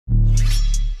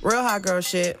Real hot girl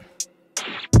shit.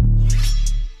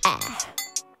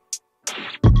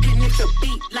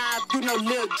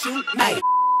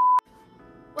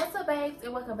 What's up, babes,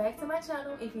 and welcome back to my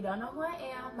channel. If you don't know who I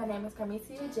am, my name is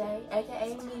Kikkoman J,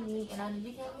 aka Mimi, and I know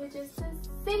you came here just to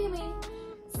see me.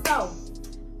 So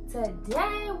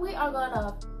today we are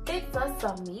gonna fix us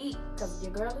some meat because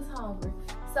your girl is hungry.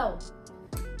 So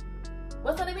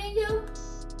what's on the menu,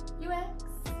 you ask?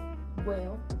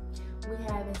 Well, we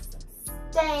having some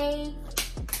steak,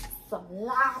 some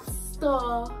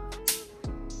lobster.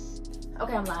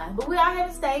 Okay, I'm lying, but we are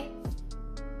having steak.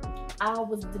 I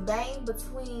was debating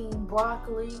between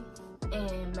broccoli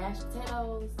and mashed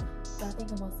potatoes, but I think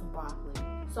I want some broccoli.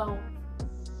 So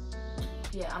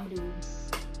yeah, I'm gonna do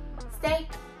steak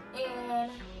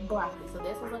and broccoli. So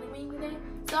that's what's on the menu today.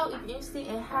 So if you're interested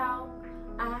in how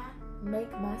I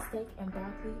make my steak and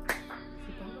broccoli,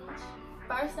 keep on watching.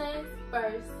 First things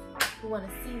first, we want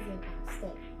to season our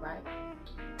steak, right?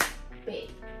 Big.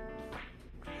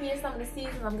 Here's some of the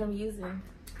seasonings I'm gonna be using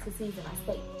to season my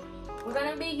steak. We're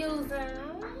gonna be using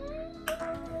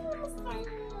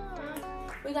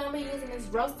this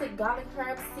roasted garlic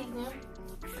herb seasoning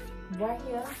right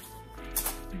here.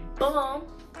 Boom.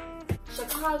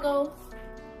 Chicago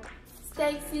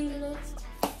steak seasoning.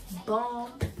 Boom.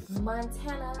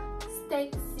 Montana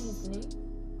steak seasoning.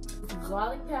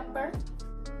 Garlic pepper.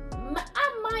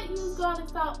 I might use garlic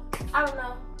salt. I don't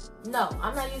know. No,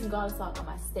 I'm not using garlic salt on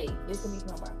my steak. This can be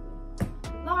from broccoli.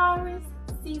 Lawry's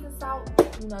seasoned salt.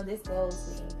 You know, this goes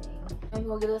with anything. And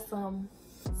we'll get us some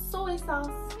soy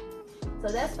sauce. So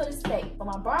that's for the steak. For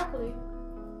my broccoli,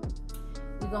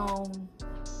 we're gonna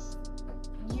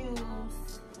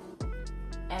use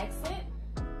accent,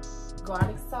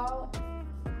 garlic salt,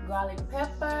 garlic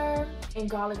pepper, and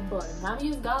garlic butter. Now I'm gonna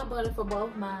use garlic butter for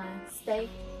both my steak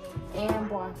and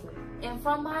broccoli. And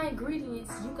from my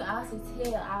ingredients, you can honestly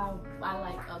tell I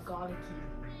like a garlicky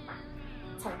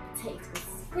type of taste. But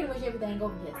pretty much everything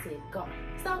over here said garlic.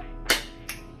 So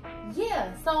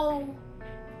yeah, so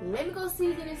let me go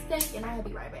season this steak and I'll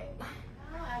be right back.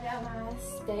 I got my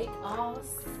steak all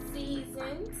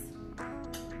seasoned.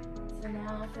 So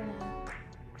now I'm gonna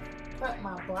prep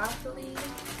my broccoli.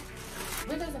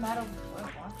 It doesn't matter what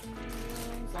broccoli is,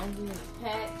 as long as it's in the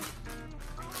pack.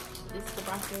 This is the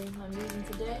broccoli I'm using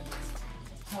today.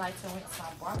 I like to rinse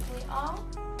my broccoli off.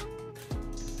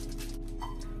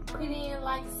 Put it in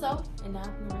like so, and now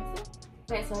I'm gonna rinse it.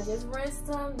 Okay, so I just rinsed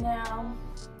them. Now I'm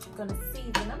gonna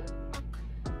season them.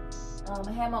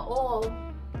 I had my oil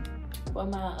for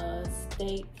my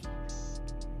steak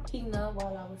heating up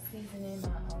while I was seasoning my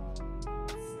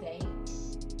steak.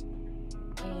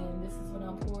 And this is what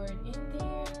I'm pouring in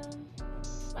there.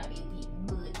 Might be a bit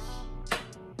much.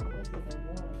 This is the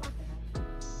water.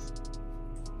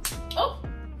 Oh!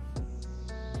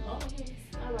 Oh my goodness.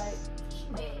 Alright. She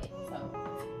mad. So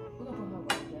we're gonna put her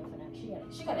right there for now.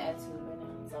 She got an attitude right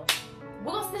now. So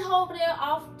we're gonna sit over there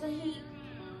off the heat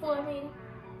for a minute.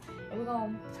 And we're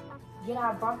gonna get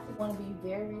our broccoli. We wanna be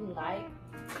very light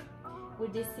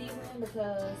with this seasoning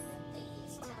because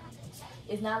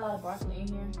it's not a lot of broccoli in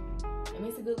here. I mean,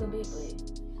 it's a good little bit, but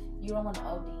you don't want to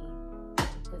OD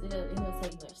because it'll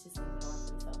take much to season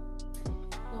broccoli. So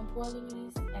I'm gonna pour a little bit of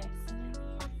this accent.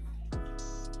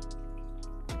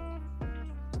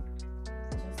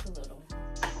 Just a little.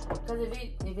 Because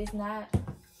if it's not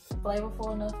flavorful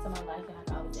enough to my liking, I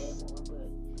can always add more.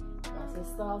 But once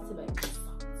it's salty, baby, it's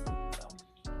salty. So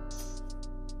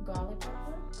garlic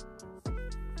pepper,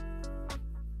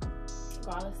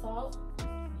 garlic salt. Be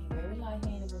very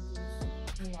light-handed with this.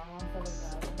 You know, I don't feel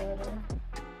like garlic butter.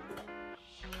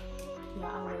 Yeah,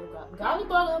 I love garlic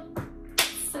butter.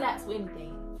 Slaps with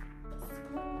anything.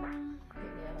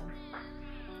 Get a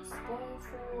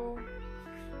spoonful.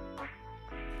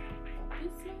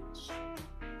 This much.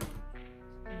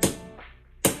 And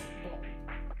boom.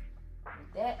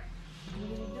 With that, you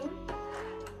really do.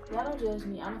 Y'all don't judge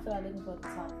me. I don't feel like looking for the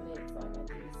top of it, so I got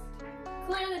this.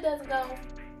 Clearly doesn't go.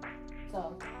 So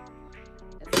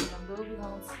that's what I'm gonna do. We're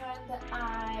gonna turn the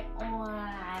eye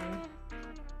on.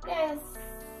 Yes.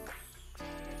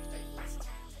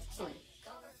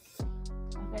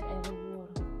 I gotta add a little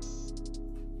water.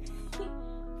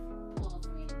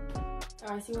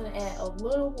 Alright, so you wanna add a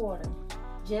little water.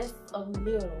 Just a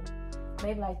little.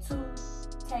 Maybe like 2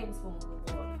 tablespoons of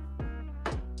water.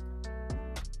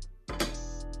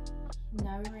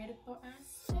 Now we're ready for our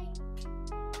steak.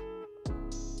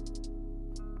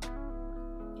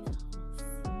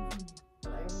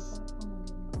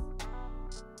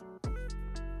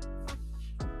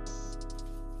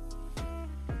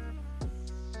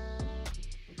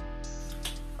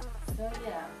 So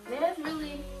yeah, there's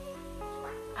really,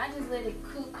 I just let it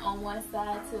cook on one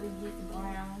side till it gets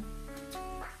brown.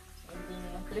 And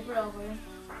then flip it over.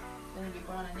 Let it get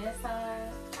brown on that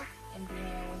side. And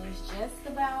then when it's just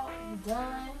about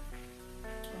done,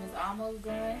 when it's almost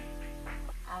done,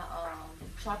 I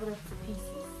chop it up to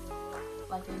pieces.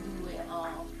 Like they do with,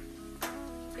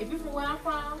 if you're from where I'm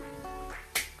from,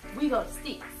 we go to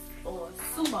sticks or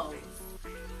sumos.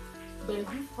 But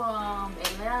if you're from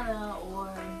Atlanta or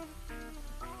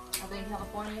I think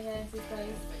California has this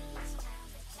place,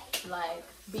 like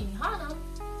Benihana,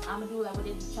 I'm gonna do like what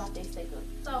they do, chop their steak up.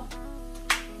 So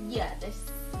yeah,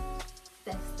 that's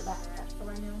about it for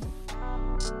right now.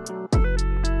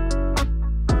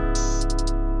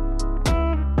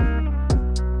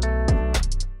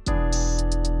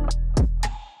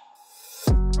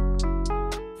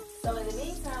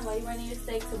 While you're running your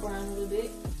steak to brown a little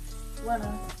bit, you want to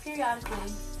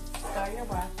periodically stir your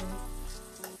broccoli.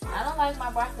 I don't like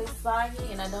my broccoli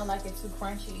soggy and I don't like it too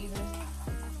crunchy either,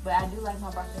 but I do like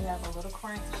my broccoli to have a little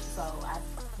crunch, so I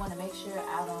want to make sure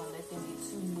I don't let them get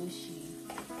too mushy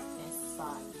and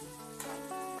soggy.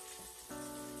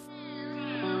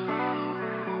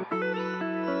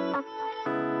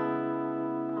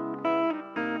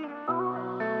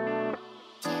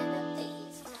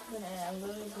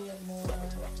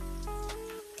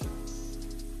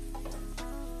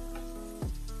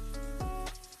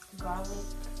 Garlic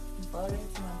butter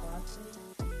to my broccoli.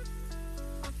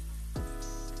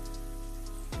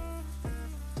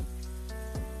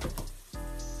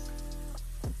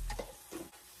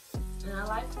 And I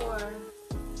like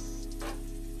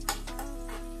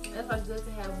that's why it's good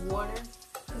to have water.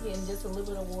 Cook it in just a little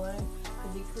bit of water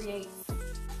because it creates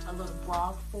a little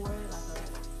broth for it, like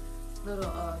a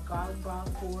little garlic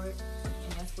broth for it,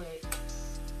 and that's what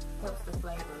helps the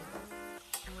flavor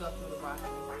go through the broccoli.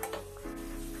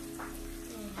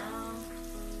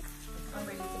 I'm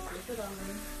ready to flip it over.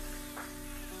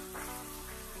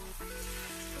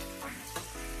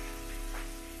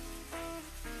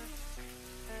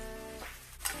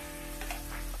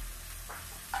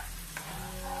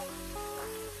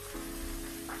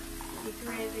 Get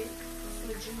rid of it,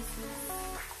 the juices.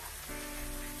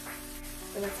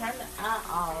 I'm gonna turn the eye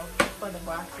off for the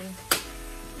broccoli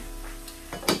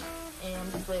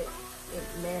and just let it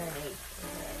marinate.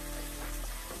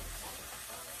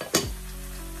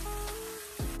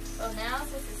 So now,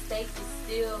 since the steak is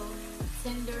still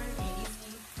tender and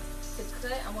easy to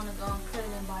cut, I want to go and cut it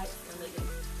in bites and let it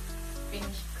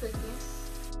finish cooking.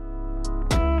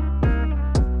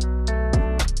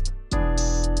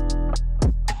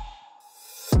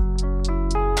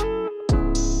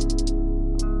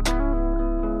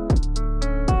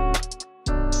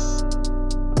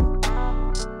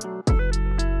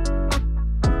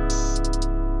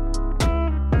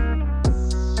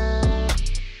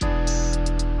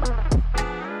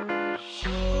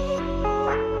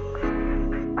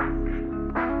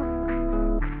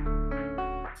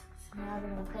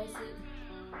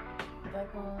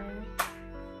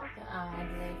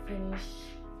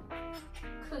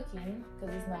 Cooking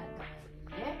because it's not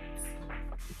done yet.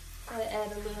 So I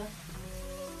add a little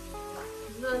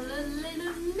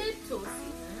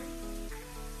seasoning.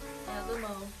 Add a little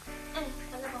more. A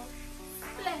little more.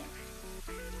 Splash.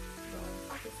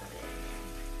 Put some of that in there.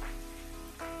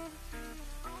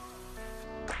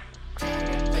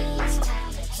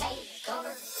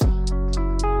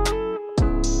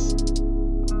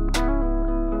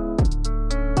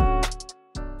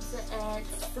 So add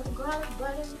some garlic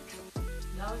butter.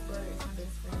 Garlic butter is my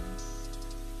best friend.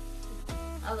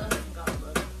 I love some garlic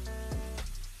butter.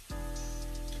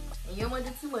 And you don't want to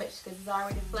do too much because it's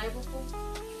already flavorful. So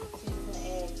you're just going to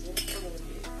add just a little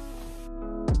bit.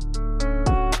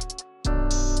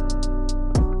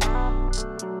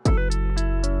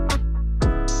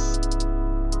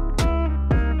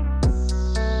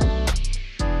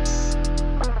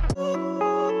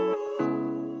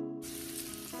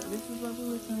 So this is what we're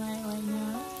looking like right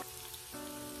now.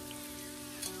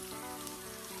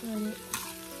 Let it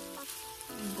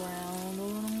brown a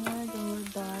little more, get a little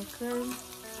darker.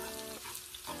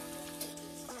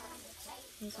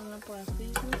 Here's what my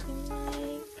broccoli's looking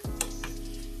like.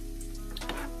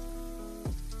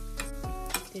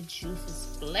 The juice is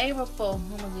flavorful. Oh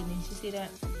my goodness, you see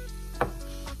that?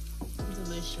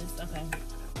 Delicious. Okay.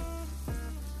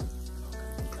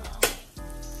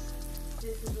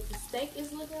 This is what the steak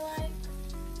is looking like.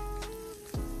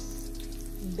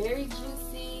 Very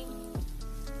juicy.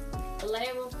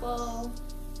 Flavorful.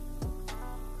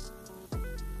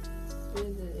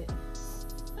 Really good.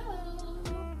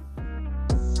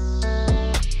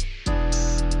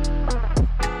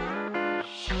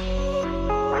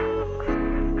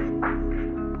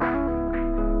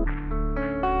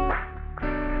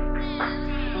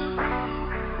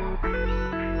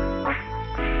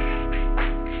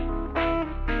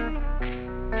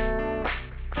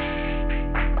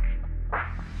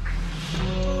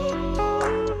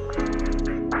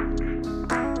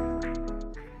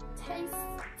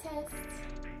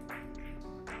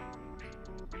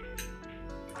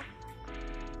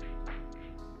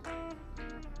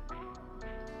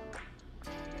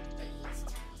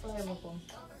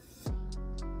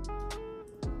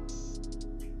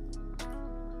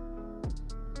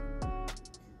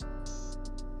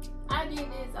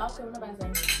 did this. I don't care what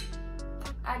nobody say.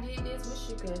 I did this. Wish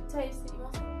you could taste it. You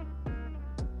want some?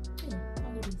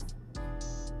 I'll get this.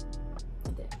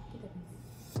 Get that piece.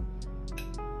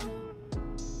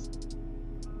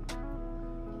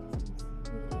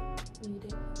 No.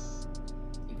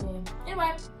 You can.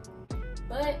 Anyway,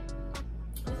 but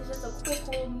this is just a quick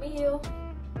little meal.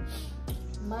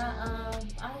 I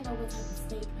don't know what type of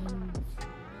steak I use.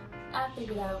 I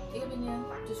figured out. It'll be in the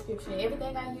description.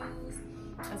 Everything I use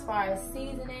as far as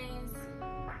seasonings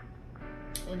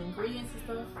and ingredients and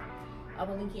stuff, I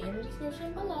will link it in the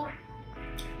description below.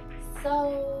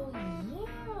 So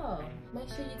yeah, make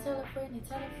sure you tell a friend and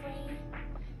tell a friend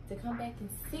to come back and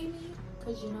see me,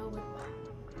 because you know what.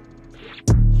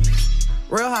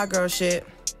 Real hot girl shit.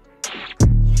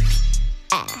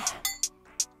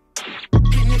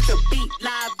 Getting the beat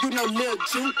live, you know, Lil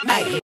Juke.